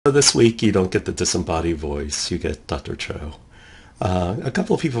this week, you don't get the disembodied voice. You get Dr. Cho. A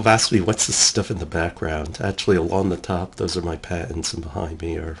couple of people have asked me, what's this stuff in the background? Actually, along the top, those are my patents, and behind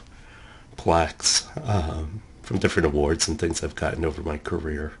me are plaques from different awards and things I've gotten over my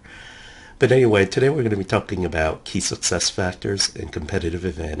career. But anyway, today we're going to be talking about key success factors and competitive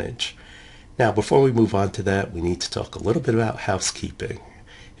advantage. Now, before we move on to that, we need to talk a little bit about housekeeping.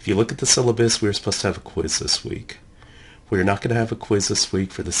 If you look at the syllabus, we were supposed to have a quiz this week. We're not going to have a quiz this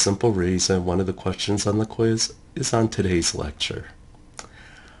week for the simple reason one of the questions on the quiz is on today's lecture.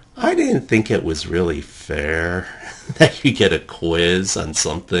 I didn't think it was really fair that you get a quiz on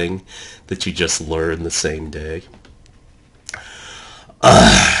something that you just learned the same day.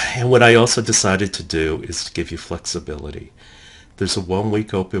 And what I also decided to do is to give you flexibility. There's a 1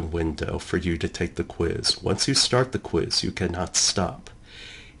 week open window for you to take the quiz. Once you start the quiz, you cannot stop.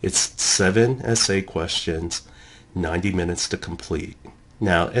 It's 7 essay questions, 90 minutes to complete.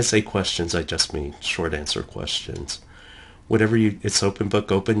 Now, essay questions, I just mean short answer questions. It's open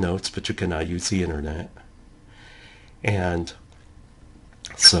book, open notes, but you cannot use the internet. And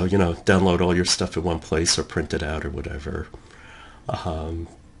so, download all your stuff in one place or print it out or whatever.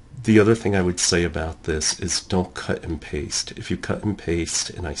 The other thing I would say about this is don't cut and paste. If you cut and paste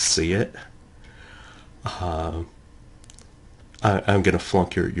and I see it, I'm going to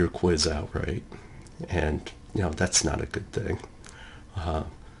flunk your quiz outright. And that's not a good thing.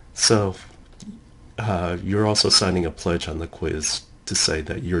 So you're also signing a pledge on the quiz to say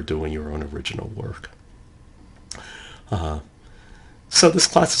that you're doing your own original work. So this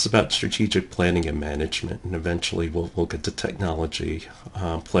class is about strategic planning and management, and eventually we'll get to technology.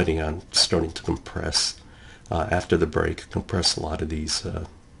 Planning on starting to compress, after the break, compress a lot of these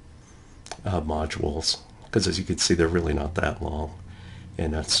modules, because as you can see, they're really not that long.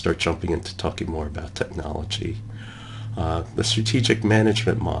 And start jumping into talking more about technology. The strategic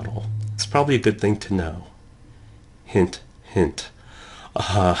management model. It's probably a good thing to know. Hint, hint.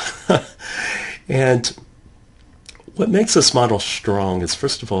 And what makes this model strong is,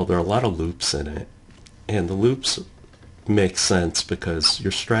 first of all, there are a lot of loops in it. And the loops make sense because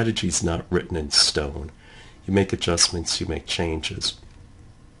your strategy is not written in stone. You make adjustments, you make changes.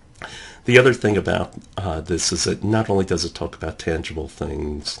 The other thing about this is that not only does it talk about tangible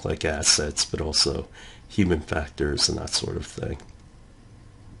things like assets, but also human factors and that sort of thing.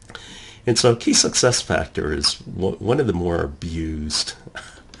 And so key success factor is one of the more abused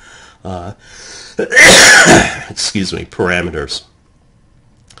parameters.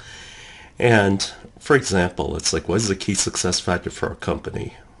 And for example, it's like, what is the key success factor for our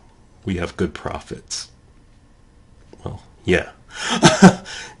company? We have good profits. Well, yeah.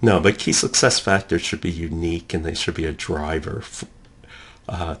 No, but key success factors should be unique, and they should be a driver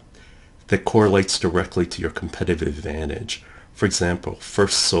that correlates directly to your competitive advantage. For example,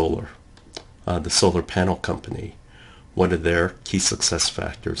 First Solar, the solar panel company, one of their key success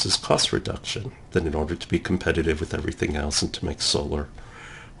factors is cost reduction. Then in order to be competitive with everything else and to make solar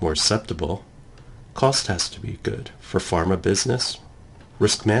more acceptable, cost has to be good. For pharma business,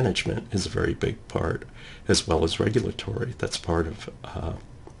 risk management is a very big part, as well as regulatory. That's part of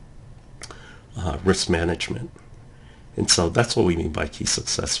risk management. And so that's what we mean by key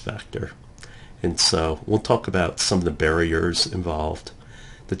success factor. And so we'll talk about some of the barriers involved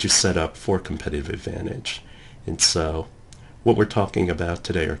that you set up for competitive advantage. And so what we're talking about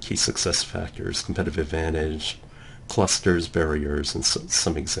today are key success factors, competitive advantage, clusters, barriers, and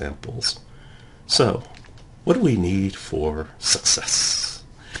some examples. So what do we need for success?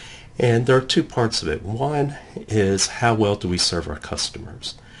 And there are two parts of it. One is, how well do we serve our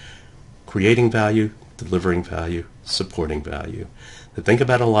customers? Creating value, delivering value, supporting value. The thing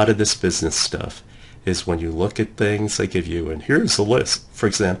about a lot of this business stuff is when you look at things, they give you, and here's the list. For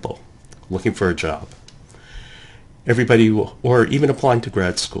example, looking for a job. Everybody will, or even applying to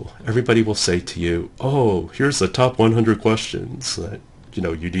grad school, everybody will say to you, oh, here's the top 100 questions that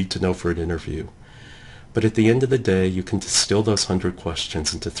you need to know for an interview. But at the end of the day, you can distill those 100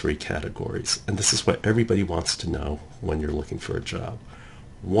 questions into 3 categories. And this is what everybody wants to know when you're looking for a job.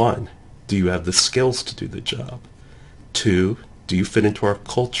 1, do you have the skills to do the job? 2, do you fit into our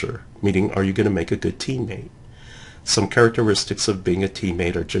culture? Meaning, are you going to make a good teammate? Some characteristics of being a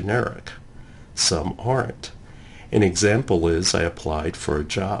teammate are generic. Some aren't. An example is, I applied for a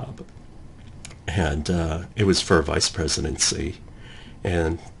job, and it was for a vice presidency.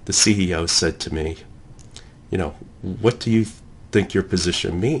 And the CEO said to me, what do you think your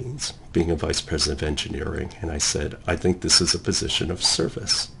position means, being a vice president of engineering? And I said, I think this is a position of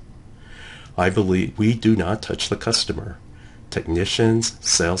service. I believe we do not touch the customer. Technicians,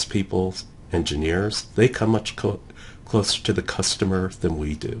 salespeople, engineers, they come much closer to the customer than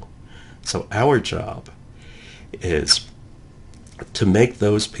we do. So our job is to make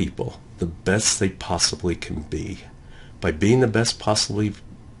those people the best they possibly can be. By being the best possibly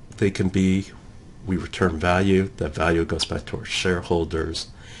they can be, we return value. That value goes back to our shareholders.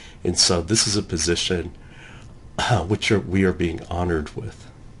 And so this is a position we are being honored with.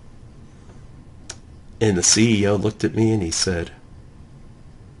 And the CEO looked at me and he said,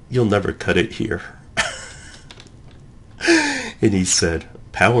 "You'll never cut it here." And he said,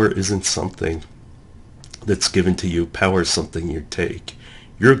 "Power isn't something that's given to you. Power is something you take.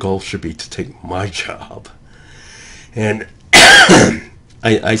 Your goal should be to take my job." And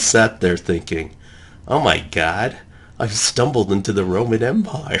I sat there thinking, oh my God, I've stumbled into the Roman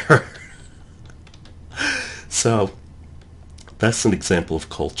Empire. So that's an example of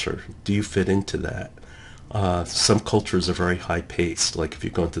culture. Do you fit into that? Some cultures are very high-paced, like if you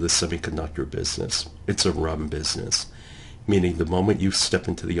go into the semiconductor business, it's a run business, meaning the moment you step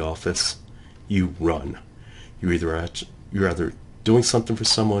into the office, you run. You're either doing something for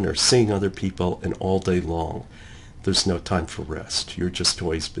someone or seeing other people, and all day long, there's no time for rest. You're just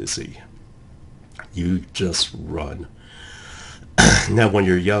always busy. You just run. Now, when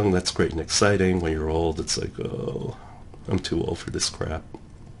you're young, that's great and exciting. When you're old, it's like, oh, I'm too old for this crap.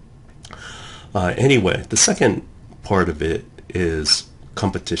 Anyway, the second part of it is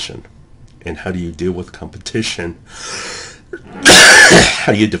competition. And how do you deal with competition?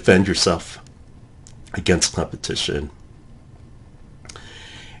 How do you defend yourself against competition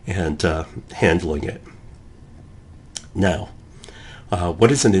and handling it? Now,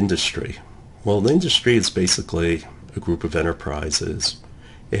 what is an industry? Well, the industry is basically a group of enterprises,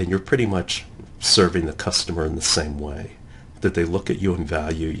 and you're pretty much serving the customer in the same way, that they look at you and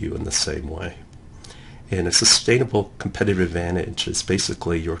value you in the same way. And a sustainable competitive advantage is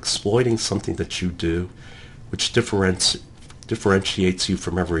basically you're exploiting something that you do, which differentiates you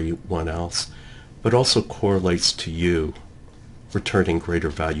from everyone else, but also correlates to you returning greater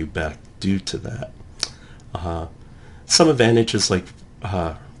value back due to that. Some advantages like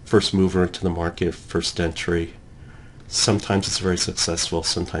first mover into the market, first entry. Sometimes it's very successful,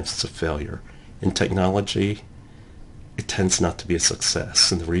 sometimes it's a failure. In technology, it tends not to be a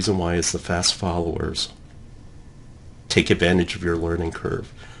success. And the reason why is the fast followers take advantage of your learning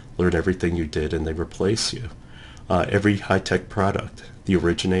curve, learn everything you did, and they replace you. Every high-tech product, the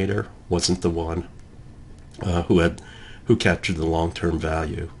originator wasn't the one who captured the long-term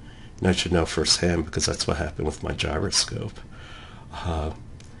value. And I should know firsthand because that's what happened with my gyroscope.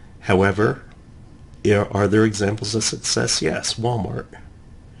 However, are there examples of success? Yes, Walmart.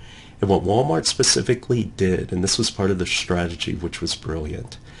 And what Walmart specifically did, and this was part of the strategy which was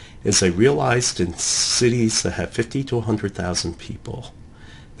brilliant, is they realized in cities that have 50 to 100,000 people,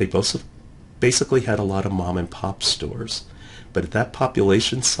 they basically had a lot of mom and pop stores. But at that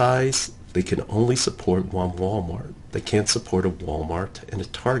population size, they can only support one Walmart. They can't support a Walmart and a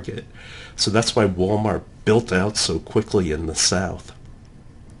Target. So that's why Walmart built out so quickly in the South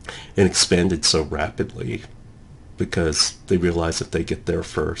and expanded so rapidly, because they realized if they get there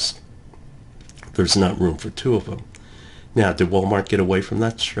first, there's not room for two of them. Now, did Walmart get away from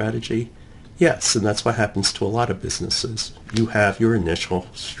that strategy? Yes, and that's what happens to a lot of businesses. You have your initial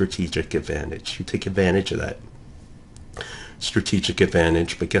strategic advantage. You take advantage of that strategic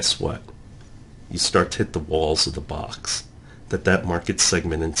advantage, but guess what? You start to hit the walls of the box. That market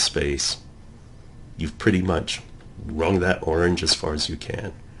segment in space, you've pretty much wrung that orange as far as you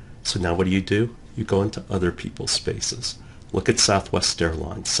can. So now what do? You go into other people's spaces. Look at Southwest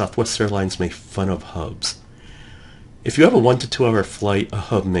Airlines. Southwest Airlines made fun of hubs. If you have a 1 to 2 hour flight, a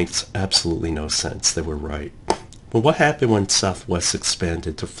hub makes absolutely no sense. They were right. Well, what happened when Southwest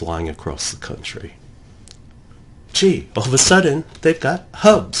expanded to flying across the country? Gee, all of a sudden, they've got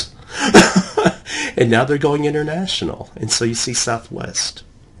hubs. And now they're going international. And so you see Southwest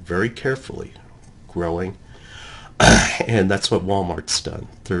very carefully growing. And that's what Walmart's done.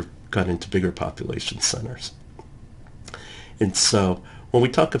 They've gone into bigger population centers. And so when we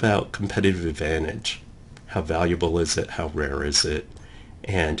talk about competitive advantage, how valuable is it? How rare is it?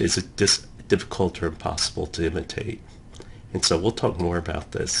 And is it difficult or impossible to imitate? And so we'll talk more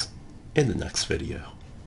about this in the next video.